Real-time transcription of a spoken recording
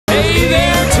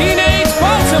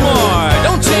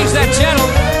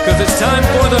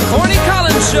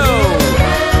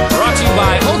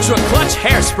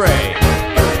Hairspray.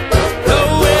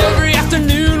 Oh, every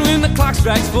afternoon when the clock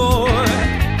strikes 4.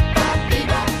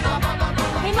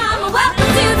 Hey mama, welcome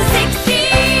to the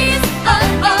 60s. Oh,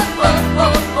 oh, oh,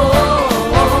 oh, oh,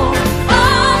 oh.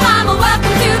 Oh, mama,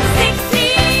 welcome to the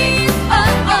 60s. Oh,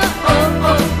 oh, oh,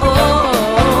 oh,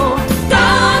 oh. Go,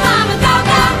 mama, go,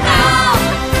 go, go.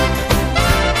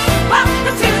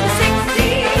 Welcome to the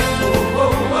 60s. Oh,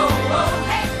 oh, oh, oh.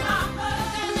 Hey mama,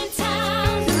 girl in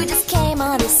town who just came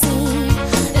on the scene.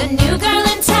 The new girl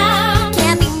in town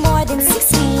can't be more than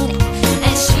 16,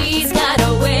 and she's got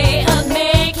a way of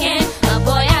making a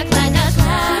boy act like a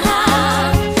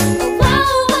clown. Whoa,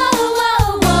 whoa,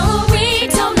 whoa, whoa, we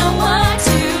don't know what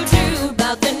to do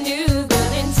about the new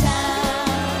girl in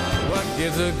town. What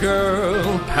gives a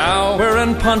girl power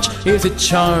and punch? Is it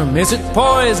charm? Is it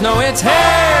poise? No, it's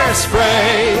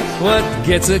hairspray. What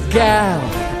gets a gal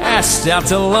asked out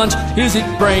to lunch? Is it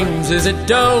brains? Is it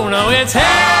dough? No, it's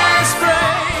hairspray.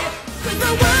 'Cause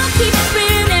the world keeps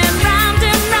spinning round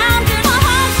and round, and my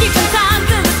heart keeps in time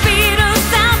to the speed of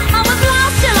sound. I was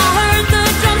lost till I heard the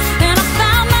drums, and I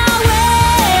found my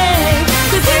way.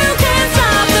 'Cause you can't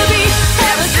stop the beat.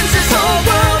 Ever since this whole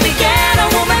world began, a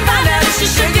woman found out if she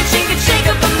shook it, she could shake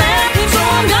up a man. So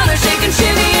I'm gonna shake and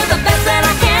shimmy is the best that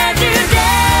I can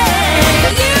today.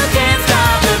 You can't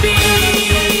stop the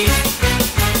beat.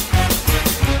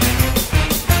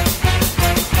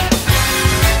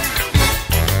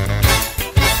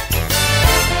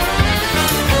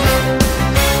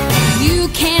 You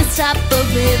can't stop the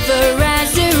river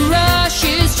as it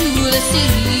rushes to the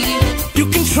sea.